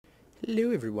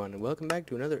Hello everyone and welcome back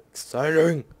to another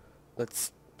exciting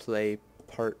Let's Play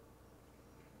part.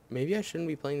 Maybe I shouldn't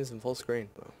be playing this in full screen.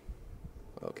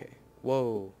 Oh. Okay.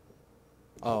 Whoa.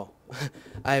 Oh.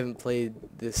 I haven't played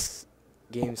this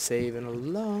game save in a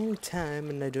long time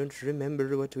and I don't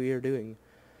remember what we are doing.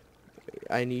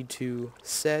 I need to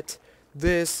set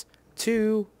this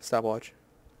to stopwatch.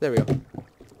 There we go.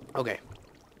 Okay.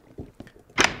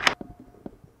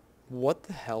 What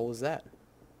the hell was that?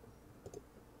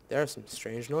 There are some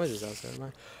strange noises outside my...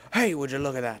 Hey, would you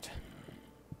look at that?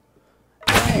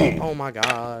 Oh my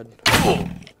god.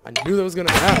 I knew that was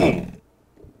gonna happen.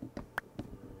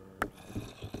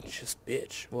 Just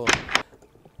bitch. Well,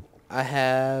 I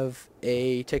have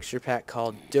a texture pack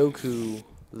called Doku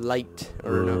Light.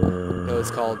 Or no, it's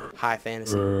called High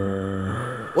Fantasy.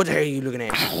 What the hell are you looking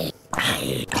at?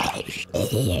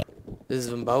 This is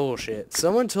some bullshit.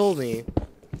 Someone told me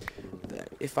that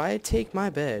if I take my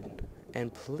bed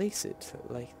and place it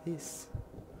like this.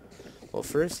 Well,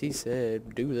 first he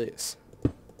said, do this.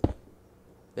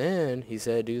 Then he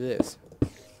said, do this.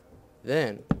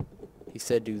 Then he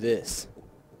said, do this.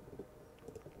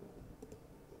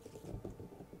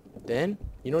 Then,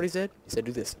 you know what he said? He said,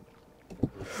 do this.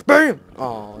 BAM!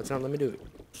 Oh, it's not letting me do it.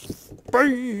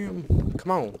 BAM!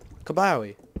 Come on.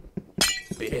 Kabowie.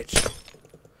 Bitch.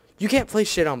 You can't play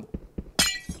shit on...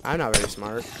 I'm not very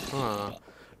smart. Huh.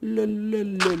 Okay.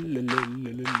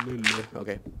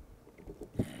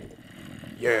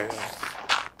 Yeah.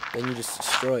 Then you just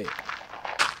destroy it.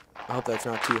 I hope that's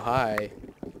not too high.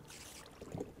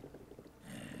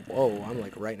 Whoa, I'm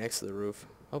like right next to the roof.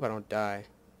 Hope I don't die.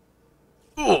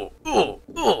 Damn,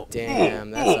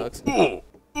 that sucks. I'm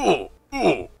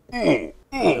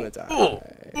gonna die.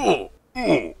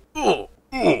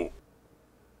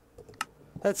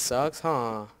 That sucks,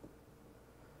 huh?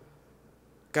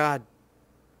 God.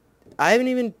 I haven't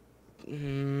even...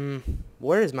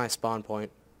 where is my spawn point?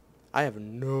 I have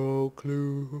no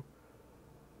clue.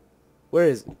 Where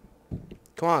is it?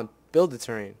 Come on, build the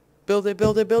terrain. Build it,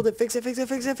 build it, build it. Fix it, fix it,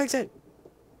 fix it, fix it.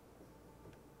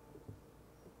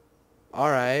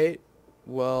 Alright.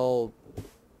 Well,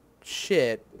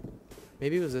 shit.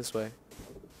 Maybe it was this way.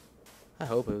 I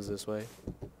hope it was this way.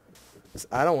 'Cause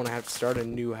I don't want to have to start a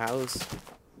new house.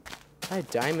 I had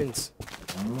diamonds.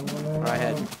 Or I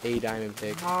had a diamond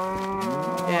pick.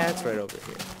 Yeah, it's right over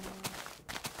here.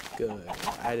 Good.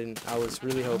 I was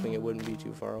really hoping it wouldn't be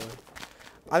too far away.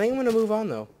 I think I'm going to move on,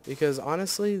 though. Because,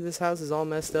 honestly, this house is all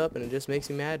messed up, and it just makes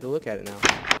me mad to look at it now.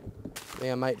 I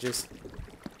think I might just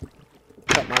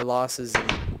cut my losses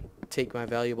and take my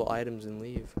valuable items and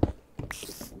leave.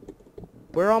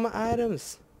 Where are all my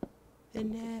items?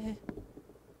 Anna.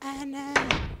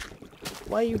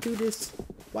 Why you do this?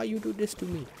 Why you do this to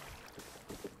me?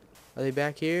 Are they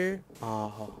back here?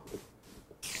 Oh.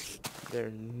 They're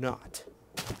not.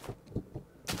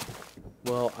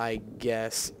 Well, I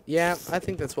guess. Yeah, I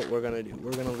think that's what we're gonna do.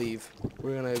 We're gonna leave.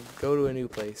 We're gonna go to a new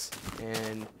place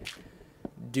and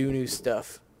do new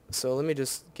stuff. So let me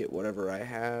just get whatever I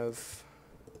have.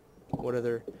 What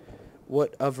other blah,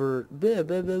 blah, blah,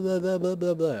 blah, blah, blah,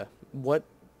 blah, blah. What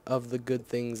of the good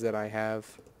things that I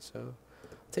have. So I'll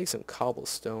take some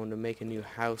cobblestone to make a new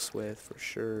house with for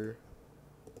sure.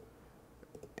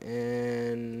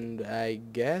 And I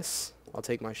guess I'll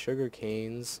take my sugar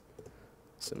canes,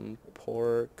 some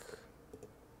pork.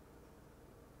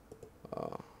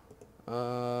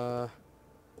 Yeah,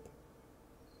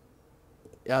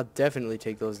 I'll definitely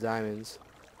take those diamonds.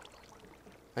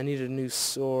 I need a new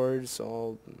sword, so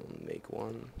I'll make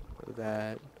one of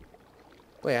that.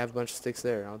 Wait, I have a bunch of sticks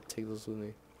there. I'll take those with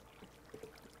me.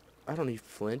 I don't need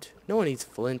flint. No one needs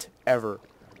flint, ever.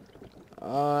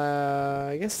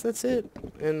 I guess that's it.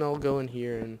 And I'll go in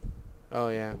here and... Oh,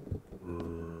 yeah. I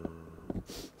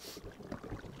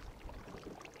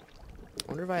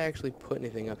wonder if I actually put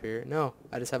anything up here. No,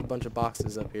 I just have a bunch of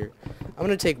boxes up here. I'm going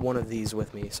to take one of these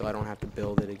with me so I don't have to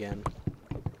build it again.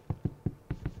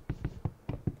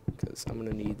 Because I'm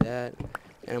going to need that.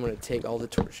 And I'm going to take all the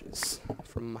torches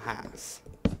from my house.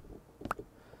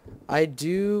 I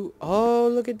do... Oh,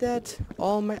 look at that.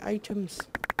 All my items.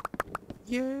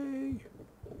 Yay.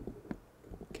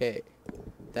 Okay.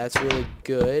 That's really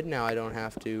good. Now I don't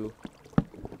have to...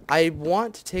 I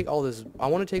want to take all this... I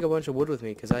want to take a bunch of wood with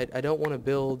me because I don't want to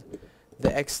build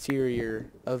the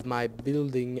exterior of my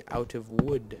building out of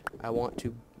wood. I want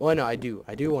to... Well, no, I do.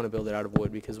 I do want to build it out of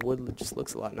wood because wood just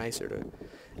looks a lot nicer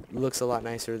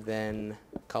than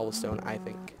cobblestone, I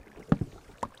think.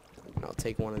 And I'll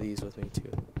take one of these with me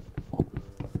too.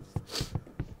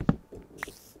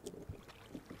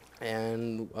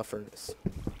 And a furnace.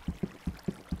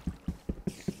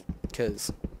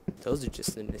 Because those are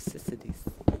just the necessities.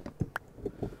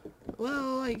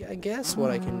 Well, I guess what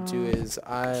I can do is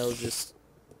I'll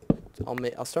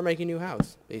start making a new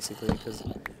house, basically, because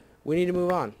we need to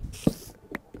move on.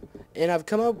 And I've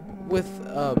come up with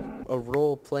a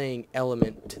role-playing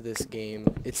element to this game.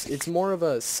 It's more of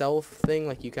a self thing,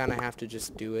 like you kind of have to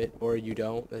just do it, or you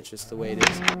don't. That's just the way it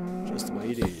is. Just the way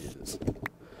it is.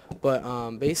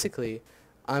 But basically,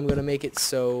 I'm gonna make it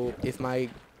so if my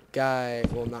guy,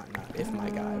 well, not if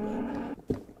my guy, but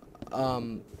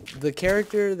the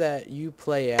character that you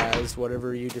play as,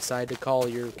 whatever you decide to call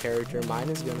your character, mine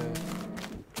is gonna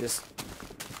just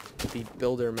be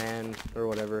Builder Man or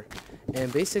whatever.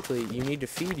 And basically, you need to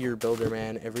feed your Builder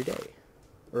Man every day,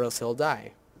 or else he'll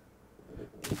die.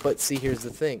 But see, here's the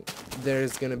thing.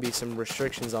 There's gonna be some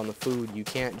restrictions on the food. You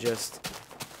can't just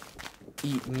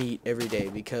eat meat every day,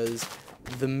 because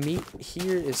the meat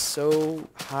here is so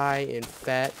high in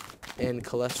fat and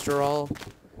cholesterol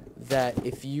that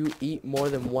if you eat more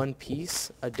than one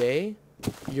piece a day,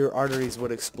 your arteries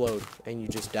would explode and you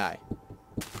just die.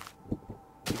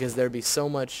 Because there'd be so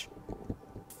much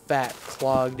fat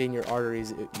clogged in your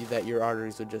arteries that your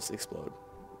arteries would just explode.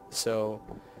 So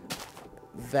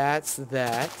that's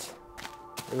that.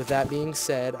 With that being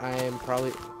said, I am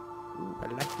probably... Ooh, I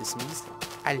like this music.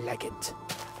 I like it.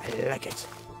 I like it.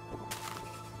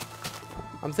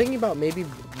 I'm thinking about maybe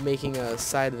making a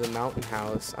side of the mountain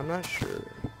house. I'm not sure.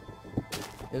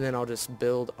 And then I'll just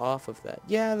build off of that.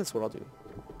 Yeah, that's what I'll do.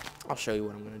 I'll show you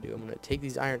what I'm going to do. I'm going to take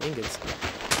these iron ingots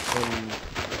and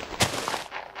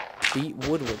beat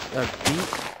beat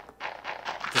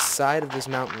the side of this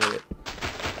mountain with it.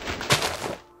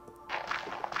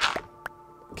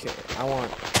 Okay, I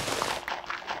want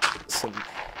some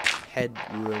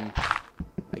headroom,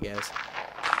 I guess.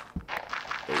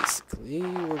 Basically,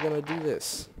 we're going to do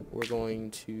this. We're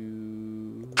going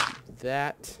to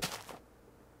that.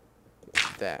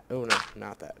 Oh no,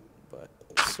 not that, but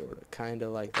sort of kind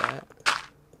of like that.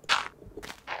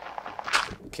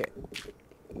 Okay,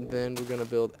 then we're gonna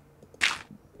build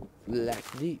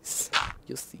like this.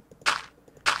 You'll see.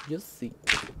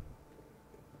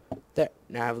 There.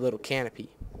 Now I have a little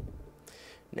canopy.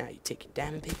 Now you take your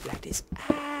diamond pick like this.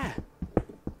 Ah!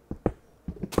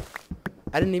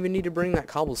 I didn't even need to bring that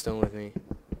cobblestone with me.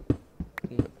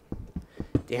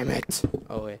 Damn it.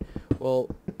 Oh wait.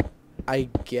 Well, I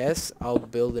guess I'll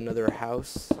build another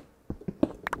house,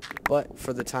 but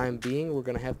for the time being, we're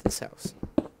gonna have this house,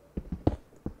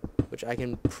 which I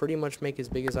can pretty much make as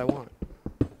big as I want.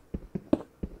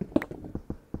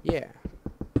 Yeah.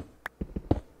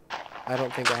 I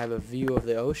don't think I have a view of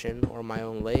the ocean or my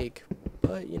own lake,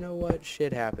 but you know what?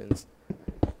 Shit happens.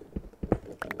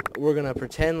 We're gonna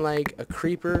pretend like a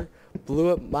creeper blew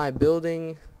up my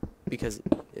building, because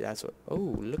that's what...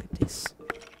 Oh, look at this.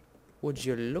 Would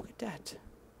you look at that?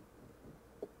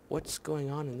 What's going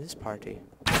on in this party?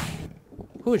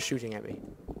 Who is shooting at me?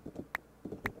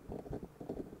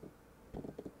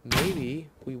 Maybe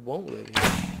we won't live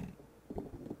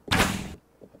here.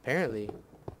 Apparently,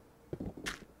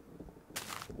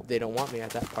 they don't want me at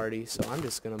that party, so I'm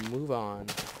just gonna move on.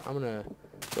 I'm gonna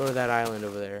go to that island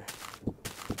over there,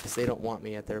 because they don't want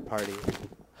me at their party.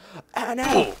 Ah,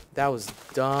 no! That was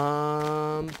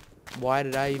dumb. Why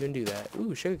did I even do that?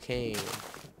 Ooh, sugarcane.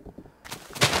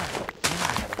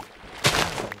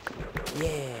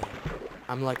 Yeah.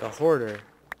 I'm like a hoarder.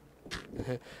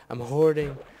 I'm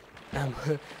hoarding.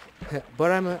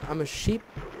 But I'm a sheep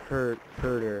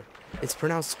herder. It's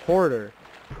pronounced hoarder.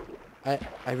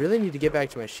 I really need to get back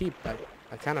to my sheep.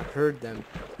 I kind of herd them.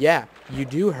 Yeah, you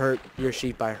do hurt your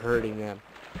sheep by herding them.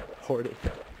 Hoarding.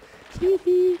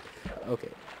 Okay.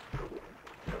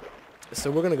 So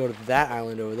we're going to go to that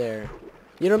island over there.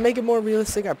 You know, to make it more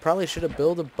realistic, I probably should have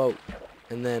built a boat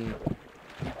and then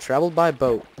traveled by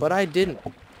boat. But I didn't.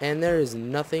 And there is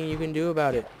nothing you can do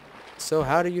about it. So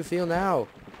how do you feel now?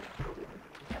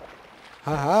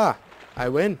 Haha. I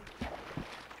win.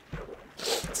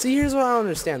 See, here's what I don't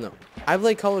understand, though. I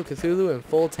play Call of Cthulhu in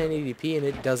full 1080p and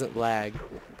it doesn't lag.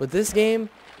 But this game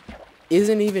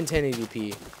isn't even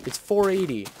 1080p. It's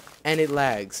 480 and it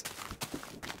lags.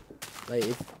 Like,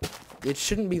 it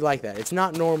shouldn't be like that. It's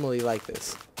not normally like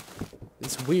this.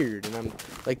 It's weird, and I'm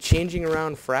like changing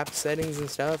around frap settings and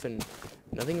stuff, and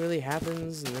nothing really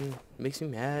happens, and then it makes me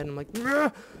mad, and I'm like,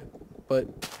 "Grr!" But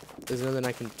there's nothing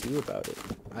I can do about it.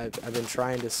 I've been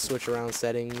trying to switch around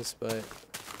settings, but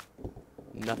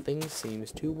nothing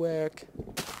seems to work.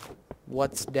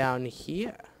 What's down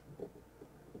here?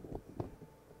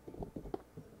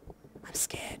 I'm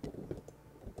scared.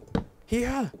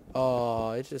 Here?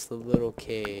 Oh, it's just a little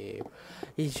cave.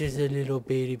 It's just a little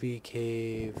baby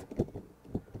cave.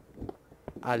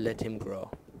 I'll let him grow.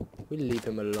 We'll leave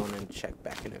him alone and check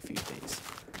back in a few days.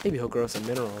 Maybe he'll grow some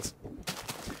minerals.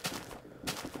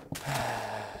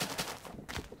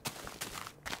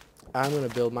 I'm gonna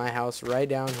build my house right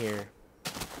down here,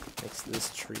 next to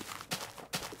this tree.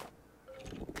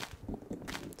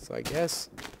 So I guess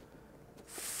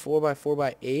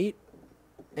 4x4x8.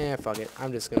 Fuck it.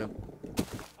 I'm just gonna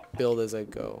build as I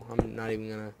go. I'm not even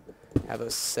gonna have a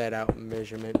set out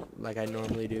measurement like I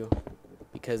normally do,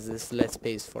 because this Let's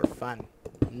Play is for fun,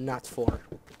 not for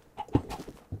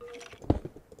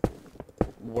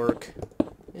work.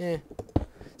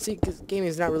 See, because gaming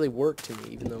is not really work to me,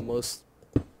 even though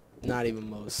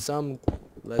some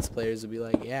Let's Players would be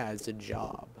like, yeah, it's a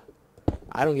job.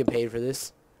 I don't get paid for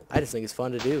this. I just think it's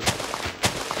fun to do.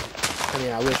 I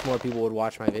mean, I wish more people would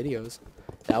watch my videos.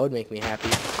 That would make me happy,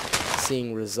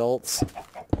 seeing results.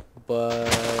 But,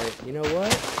 you know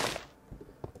what?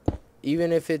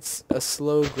 Even if it's a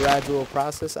slow, gradual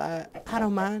process, I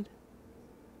don't mind.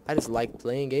 I just like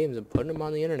playing games and putting them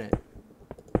on the internet.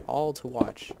 All to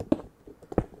watch.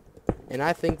 And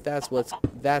I think that's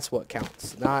what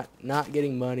counts. Not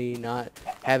getting money, not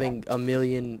having 1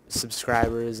 million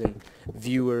subscribers and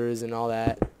viewers and all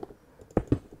that.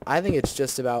 I think it's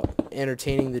just about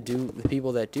entertaining the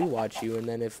people that do watch you, and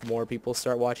then if more people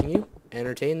start watching you,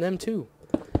 entertain them too.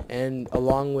 And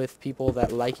along with people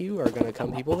that like you are gonna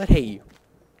come people that hate you.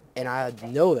 And I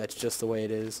know that's just the way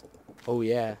it is. Oh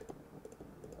yeah.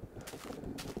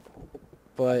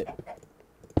 But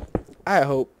I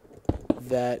hope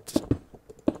that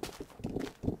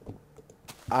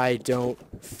I don't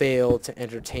fail to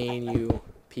entertain you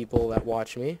people that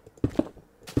watch me.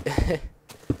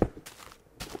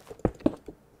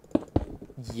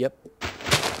 Yep.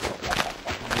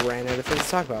 Ran out of things to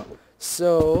talk about.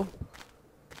 So,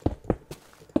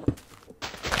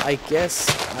 I guess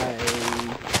I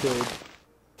could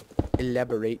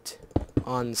elaborate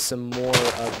on some more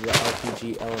of the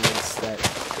RPG elements that,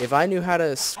 if I knew how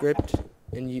to script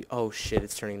and you... Oh shit,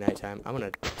 it's turning nighttime. I'm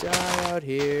gonna die out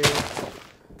here.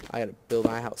 I gotta build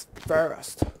my house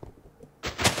first.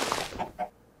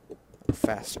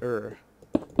 Faster.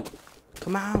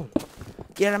 Come on.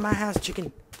 Get out of my house,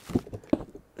 chicken.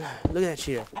 Look at that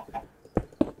cheetah.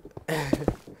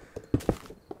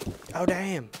 Oh,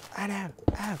 damn. I know.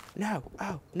 Oh, no.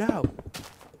 Oh, no.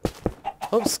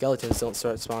 Hope skeletons don't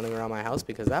start spawning around my house,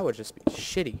 because that would just be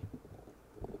shitty.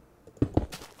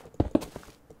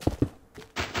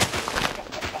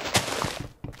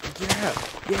 Yeah.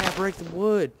 Yeah, break the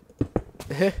wood.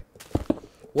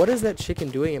 What is that chicken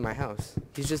doing in my house?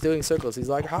 He's just doing circles. He's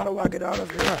like, how do I get out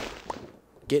of here?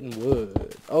 Getting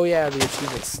wood. Oh yeah, the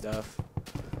achievement stuff.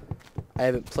 I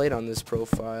haven't played on this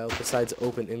profile besides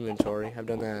open inventory. I've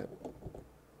done that.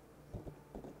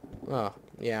 Oh,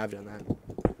 yeah, I've done that.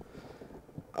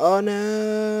 Oh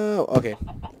no! Okay,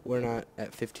 we're not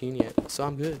at 15 yet, so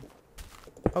I'm good.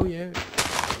 Oh yeah.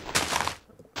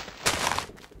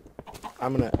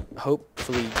 I'm gonna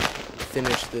hopefully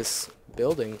finish this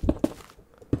building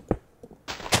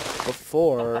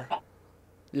before...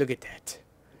 Look at that.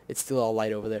 It's still all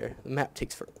light over there. The map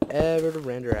takes forever to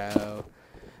render out.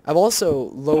 I've also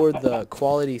lowered the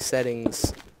quality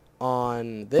settings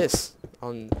on this.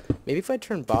 Maybe if I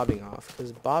turn bobbing off,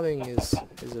 because bobbing is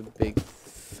a big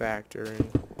factor.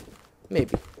 And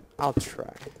maybe I'll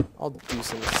try. I'll do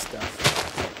some stuff.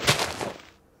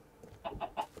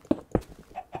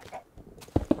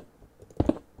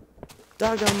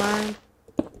 Dog don't mind.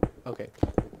 Okay.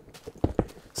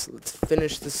 So let's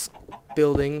finish this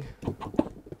building.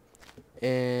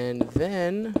 And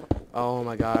then, oh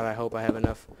my god, I hope I have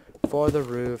enough for the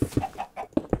roof.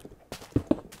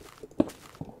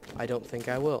 I don't think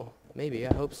I will. Maybe,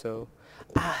 I hope so.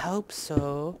 I hope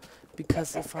so,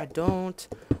 because if I don't,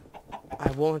 I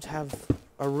won't have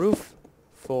a roof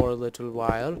for a little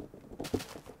while.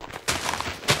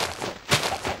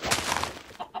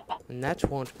 And that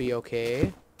won't be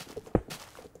okay.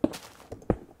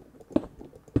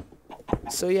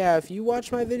 So yeah, if you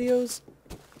watch my videos,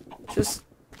 just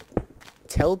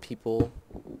tell people,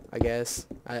 I guess.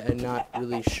 I'm not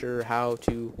really sure how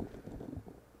to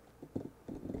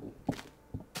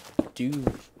do...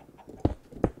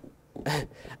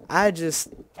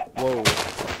 Whoa.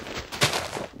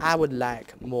 I would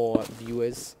like more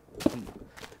viewers.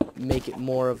 Make it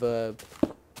more of a...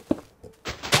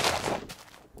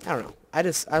 I don't know.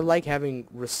 I like having